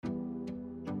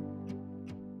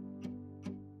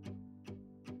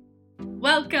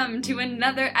Welcome to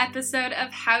another episode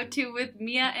of How To with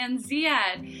Mia and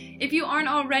Ziad. If you aren't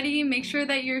already, make sure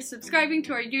that you're subscribing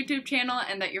to our YouTube channel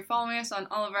and that you're following us on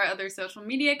all of our other social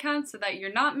media accounts so that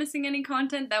you're not missing any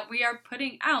content that we are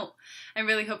putting out. I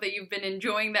really hope that you've been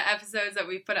enjoying the episodes that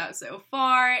we've put out so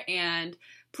far, and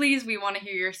please, we want to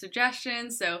hear your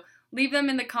suggestions, so leave them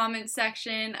in the comments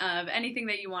section of anything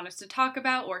that you want us to talk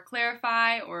about or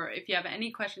clarify, or if you have any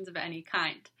questions of any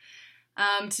kind.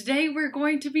 Today we're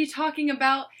going to be talking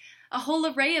about a whole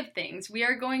array of things. We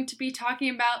are going to be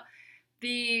talking about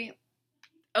the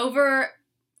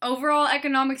overall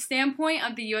economic standpoint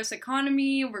of the U.S.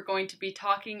 economy. We're going to be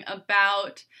talking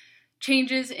about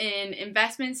changes in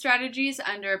investment strategies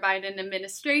under a Biden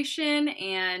administration,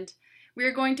 and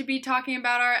we're going to be talking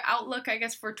about our outlook,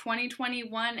 for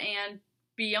 2021 and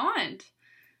beyond.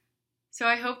 So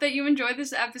I hope that you enjoyed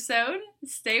this episode.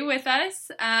 Stay with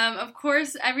us. Of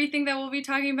course, everything that we'll be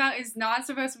talking about is not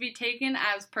supposed to be taken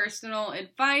as personal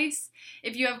advice.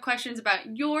 If you have questions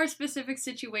about your specific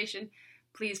situation,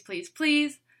 please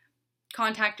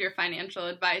contact your financial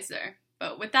advisor.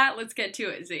 But with that, let's get to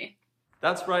it, Z.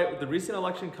 That's right. With the recent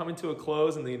election coming to a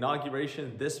close and the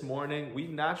inauguration this morning,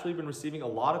 we've naturally been receiving a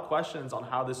lot of questions on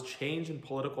how this change in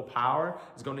political power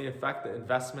is going to affect the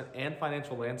investment and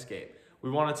financial landscape. We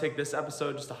want to take this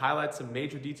episode just to highlight some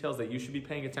major details that you should be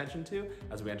paying attention to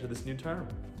as we enter this new term.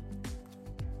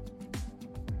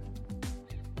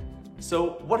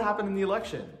 So what happened in the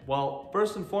election? Well,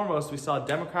 first and foremost, we saw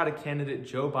Democratic candidate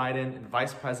Joe Biden and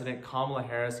Vice President Kamala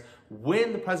Harris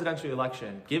win the presidential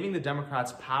election, giving the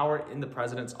Democrats power in the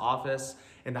president's office.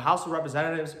 In the House of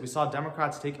Representatives, we saw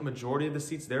Democrats take a majority of the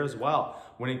seats there as well,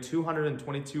 winning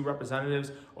 222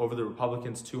 representatives over the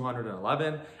Republicans'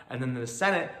 211. And then in the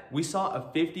Senate, we saw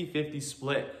a 50-50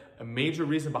 split. A major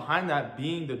reason behind that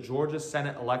being the Georgia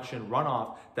Senate election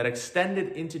runoff that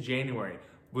extended into January,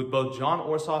 with both Jon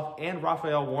Ossoff and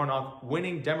Raphael Warnock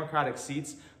winning Democratic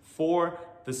seats for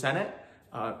the Senate.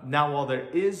 Now, while there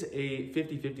is a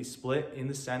 50-50 split in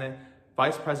the Senate,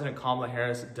 Vice President Kamala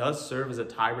Harris does serve as a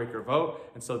tiebreaker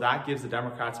vote, and so that gives the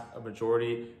Democrats a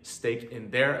majority stake in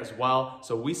there as well.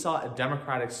 So we saw a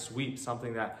Democratic sweep,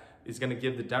 something that is going to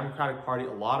give the Democratic Party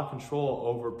a lot of control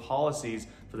over policies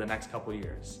for the next couple of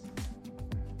years.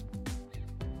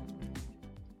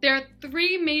 There are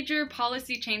three major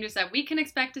policy changes that we can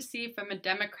expect to see from a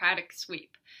Democratic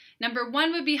sweep. Number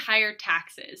one would be higher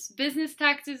taxes. Business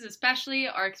taxes especially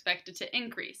are expected to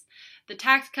increase. The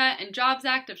Tax Cut and Jobs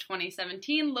Act of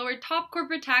 2017 lowered top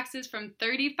corporate taxes from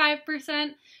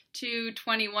 35% to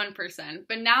 21%,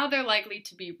 but now they're likely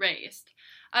to be raised.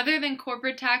 Other than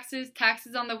corporate taxes,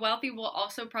 taxes on the wealthy will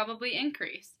also probably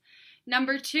increase.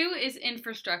 Number two is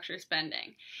infrastructure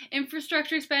spending.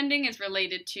 Infrastructure spending is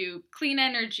related to clean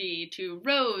energy, to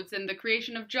roads and the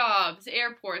creation of jobs,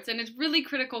 airports, and is really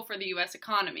critical for the U.S.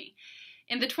 economy.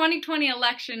 In the 2020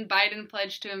 election, Biden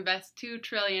pledged to invest $2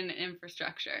 trillion in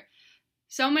infrastructure.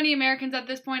 So many Americans at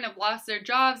this point have lost their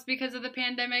jobs because of the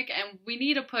pandemic, and we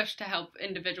need a push to help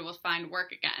individuals find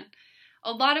work again.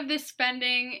 A lot of this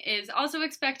spending is also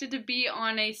expected to be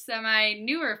on a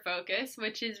semi-newer focus,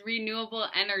 which is renewable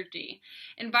energy.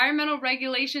 Environmental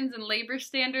regulations and labor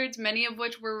standards, many of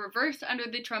which were reversed under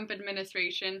the Trump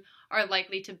administration, are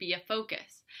likely to be a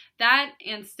focus. That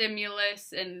and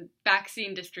stimulus and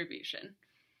vaccine distribution.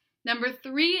 Number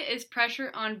three is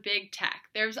pressure on big tech.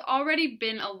 There's already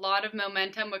been a lot of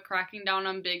momentum with cracking down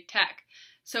on big tech.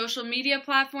 Social media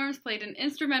platforms played an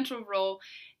instrumental role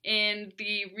in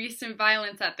the recent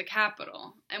violence at the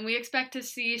Capitol, and we expect to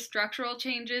see structural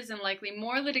changes and likely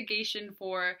more litigation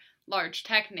for large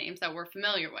tech names that we're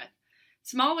familiar with.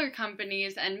 Smaller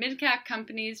companies and mid-cap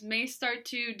companies may start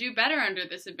to do better under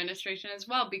this administration as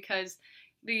well, because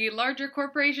the larger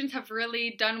corporations have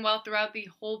really done well throughout the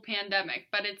whole pandemic,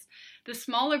 but it's the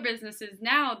smaller businesses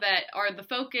now that are the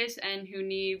focus and who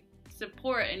need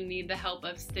support and need the help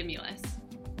of stimulus.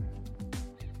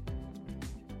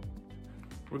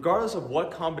 Regardless of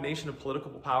what combination of political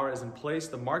power is in place,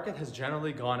 the market has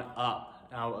generally gone up.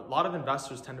 Now, a lot of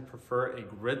investors tend to prefer a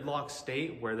gridlock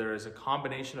state where there is a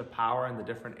combination of power in the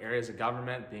different areas of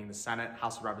government, being the Senate,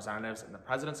 House of Representatives, and the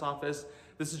President's office.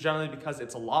 This is generally because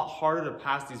it's a lot harder to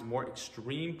pass these more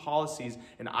extreme policies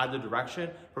in either direction,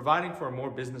 providing for a more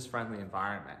business-friendly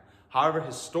environment. However,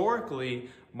 historically,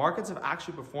 markets have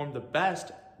actually performed the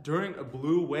best during a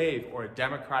blue wave or a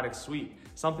Democratic sweep,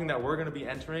 something that we're going to be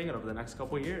entering over the next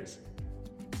couple of years.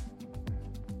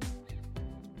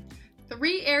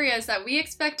 Three areas that we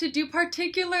expect to do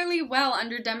particularly well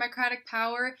under Democratic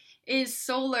power is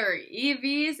solar,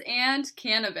 EVs, and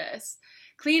cannabis.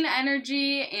 Clean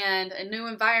energy and a new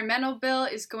environmental bill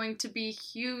is going to be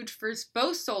huge for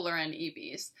both solar and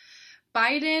EVs.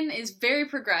 Biden is very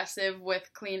progressive with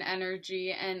clean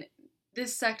energy, and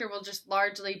this sector will just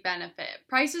largely benefit.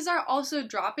 Prices are also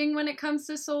dropping when it comes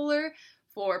to solar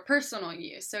for personal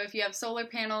use. So if you have solar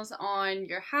panels on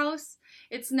your house,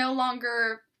 it's no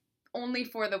longer only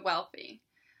for the wealthy.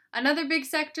 Another big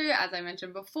sector, as I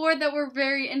mentioned before, that we're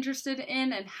very interested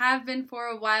in and have been for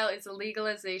a while is the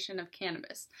legalization of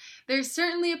cannabis. There's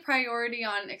certainly a priority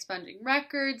on expunging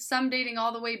records, some dating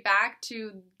all the way back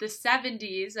to the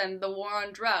 70s and the war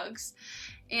on drugs.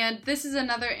 And this is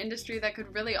another industry that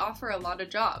could really offer a lot of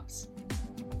jobs.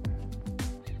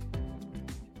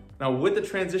 Now, with the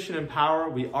transition in power,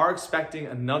 we are expecting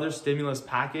another stimulus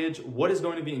package. What is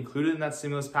going to be included in that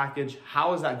stimulus package?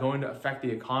 How is that going to affect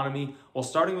the economy? Well,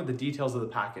 starting with the details of the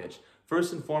package.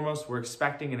 First and foremost, we're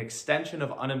expecting an extension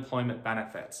of unemployment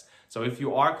benefits. So if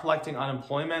you are collecting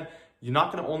unemployment, you're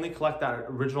not going to only collect that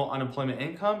original unemployment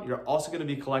income, you're also going to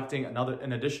be collecting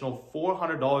an additional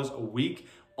 $400 a week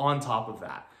on top of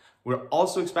that. We're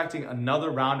also expecting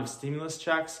another round of stimulus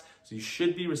checks. So you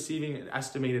should be receiving an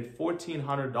estimated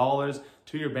 $1,400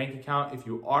 to your bank account if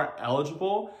you are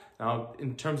eligible. Now,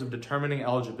 in terms of determining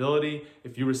eligibility,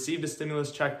 if you received a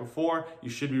stimulus check before, you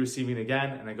should be receiving it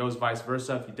again, and it goes vice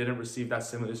versa. If you didn't receive that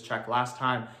stimulus check last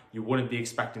time, you wouldn't be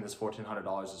expecting this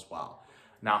 $1,400 as well.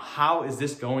 Now, how is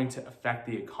this going to affect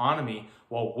the economy?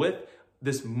 Well, with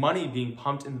this money being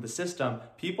pumped into the system,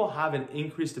 people have an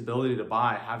increased ability to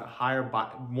buy, have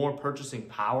more purchasing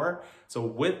power. So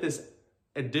with this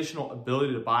additional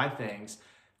ability to buy things,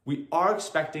 we are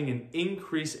expecting an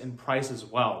increase in price as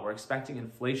well. We're expecting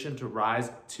inflation to rise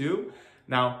too.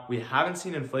 Now, we haven't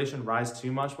seen inflation rise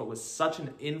too much, but with such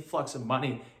an influx of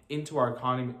money into our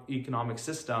economic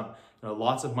system,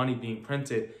 lots of money being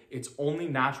printed, it's only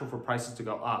natural for prices to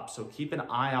go up. So keep an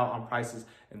eye out on prices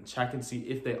and check and see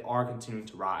if they are continuing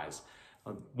to rise.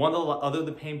 One of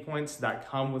the pain points that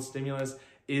come with stimulus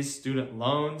is student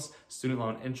loans, student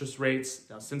loan interest rates.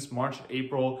 Now, since March and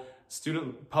April,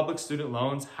 public student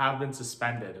loans have been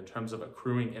suspended in terms of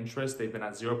accruing interest. They've been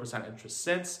at 0% interest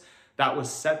since. That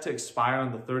was set to expire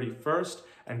on the 31st,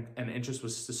 and interest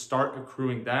was to start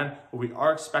accruing then. But we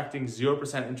are expecting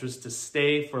 0% interest to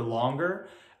stay for longer.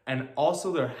 And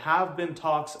also there have been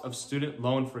talks of student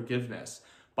loan forgiveness.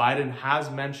 Biden has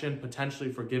mentioned potentially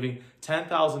forgiving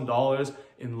 $10,000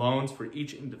 in loans for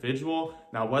each individual.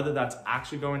 Now, whether that's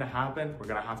actually going to happen, we're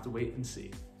going to have to wait and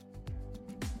see.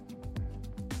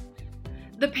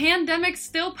 The pandemic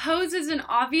still poses an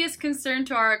obvious concern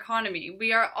to our economy.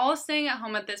 We are all staying at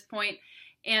home at this point,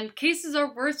 and cases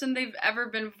are worse than they've ever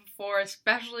been before,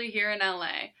 especially here in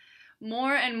LA.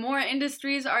 More and more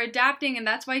industries are adapting, and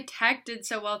that's why tech did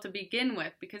so well to begin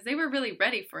with, because they were really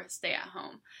ready for a stay at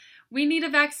home. We need a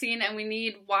vaccine, and we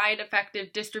need wide,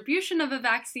 effective distribution of a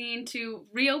vaccine to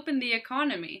reopen the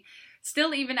economy.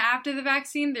 Still, even after the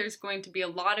vaccine, there's going to be a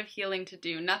lot of healing to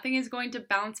do. Nothing is going to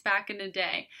bounce back in a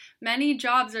day. Many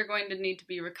jobs are going to need to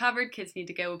be recovered. Kids need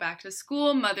to go back to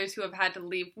school. Mothers who have had to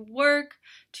leave work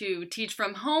to teach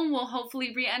from home will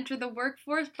hopefully re-enter the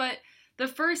workforce. But the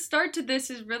first start to this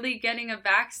is really getting a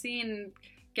vaccine and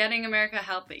getting America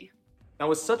healthy. Now,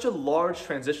 with such a large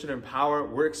transition in power,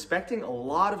 we're expecting a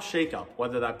lot of shakeup,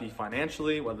 whether that be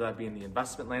financially, whether that be in the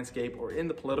investment landscape or in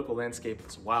the political landscape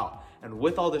as well. And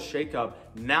with all this shakeup,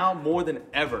 now more than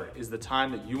ever is the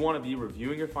time that you want to be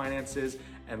reviewing your finances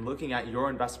and looking at your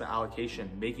investment allocation,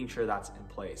 making sure that's in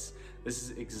place. This is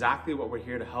exactly what we're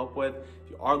here to help with. If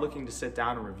you are looking to sit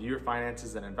down and review your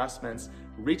finances and investments,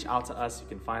 reach out to us. You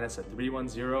can find us at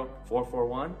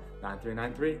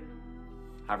 310-441-9393.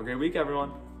 Have a great week,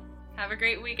 everyone. Have a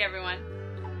great week, everyone.